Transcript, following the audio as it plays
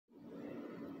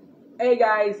Hey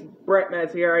guys, Brett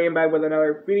Mess here. I am back with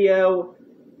another video.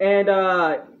 And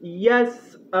yes,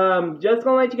 just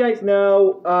gonna let you guys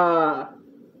know,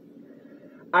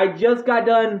 I just got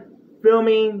done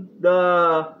filming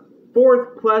the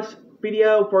fourth Plush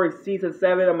video for season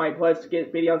 7 of my Plush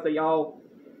Skit videos that y'all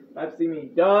have seen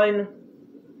me done.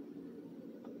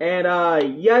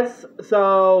 And yes,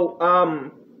 so I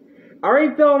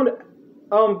already filmed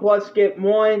Plush Skit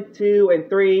 1, 2, and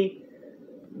 3.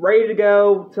 Ready to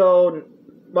go till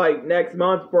like next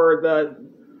month for the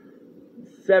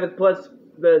 7th plus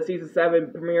the season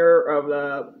 7 premiere of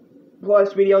the Plush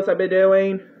videos I've been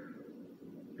doing.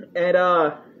 And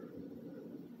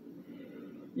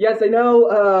yes, I know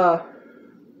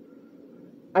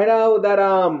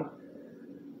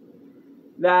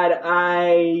that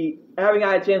I haven't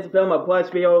got a chance to film a Plush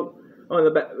video on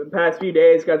the past few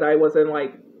days because I wasn't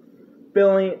like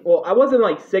feeling, well, I wasn't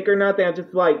like sick or nothing. I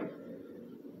just like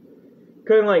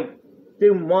couldn't like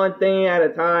do one thing at a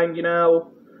time, you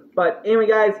know. But anyway,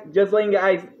 guys, just letting you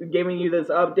guys, giving you this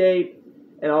update,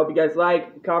 and I hope you guys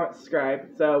like, comment,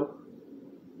 subscribe. So